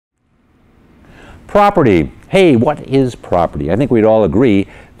Property. Hey, what is property? I think we'd all agree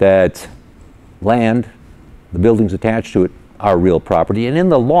that land, the buildings attached to it, are real property, and in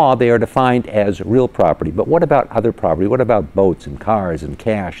the law they are defined as real property. But what about other property? What about boats and cars and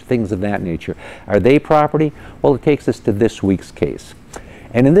cash, things of that nature? Are they property? Well, it takes us to this week's case.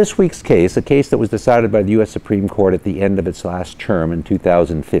 And in this week's case, a case that was decided by the U.S. Supreme Court at the end of its last term in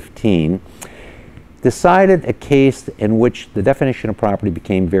 2015, decided a case in which the definition of property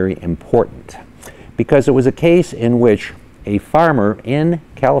became very important, because it was a case in which a farmer in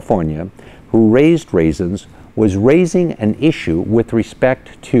California who raised raisins was raising an issue with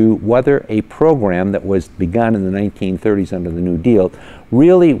respect to whether a program that was begun in the 1930s under the New Deal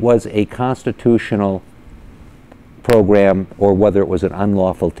really was a constitutional program or whether it was an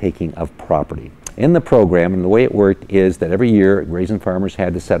unlawful taking of property. In the program, and the way it worked is that every year raisin farmers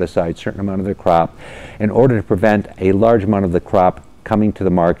had to set aside a certain amount of their crop in order to prevent a large amount of the crop coming to the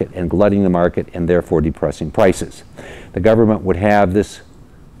market and glutting the market and therefore depressing prices. The government would have this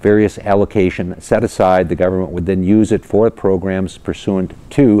various allocation set aside. The government would then use it for programs pursuant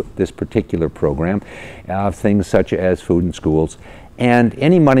to this particular program, things such as food and schools. And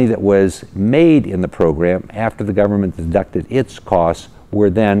any money that was made in the program after the government deducted its costs were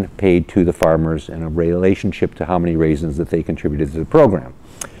then paid to the farmers in a relationship to how many raisins that they contributed to the program.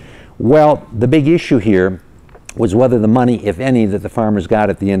 Well, the big issue here was whether the money, if any, that the farmers got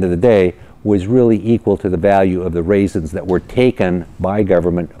at the end of the day was really equal to the value of the raisins that were taken by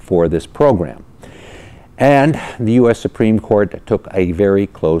government for this program. And the U.S. Supreme Court took a very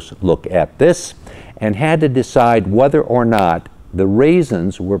close look at this and had to decide whether or not the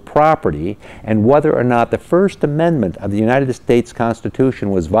raisins were property and whether or not the First Amendment of the United States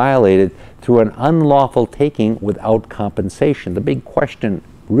Constitution was violated through an unlawful taking without compensation. The big question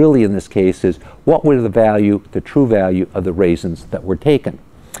really in this case is what was the value, the true value of the raisins that were taken?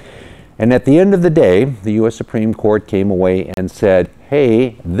 And at the end of the day, the U.S. Supreme Court came away and said,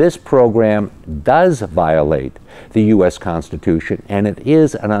 hey, this program does violate the U.S. Constitution, and it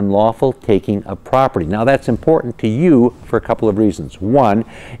is an unlawful taking of property. Now, that's important to you for a couple of reasons. One,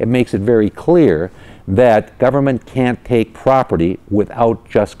 it makes it very clear that government can't take property without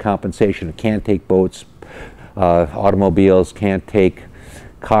just compensation. It can't take boats, automobiles, can't take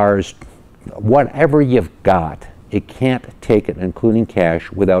cars, whatever you've got. It can't take it, including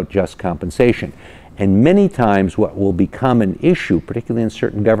cash, without just compensation. And many times what will become an issue, particularly in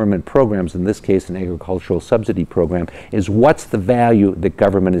certain government programs, in this case an agricultural subsidy program, is what's the value that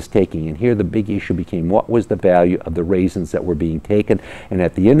government is taking. And here the big issue became what was the value of the raisins that were being taken. And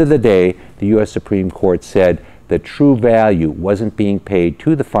at the end of the day, the U.S. Supreme Court said the true value wasn't being paid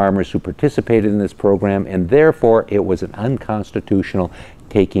to the farmers who participated in this program, and therefore it was an unconstitutional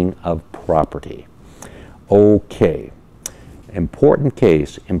taking of property. Okay, important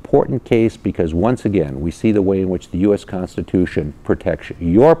case because once again we see the way in which the U.S. Constitution protects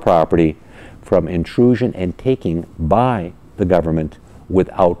your property from intrusion and taking by the government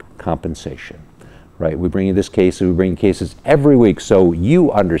without compensation. Right, we bring you this case, we bring cases every week so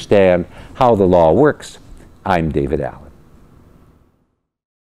you understand how the law works. I'm David Allen.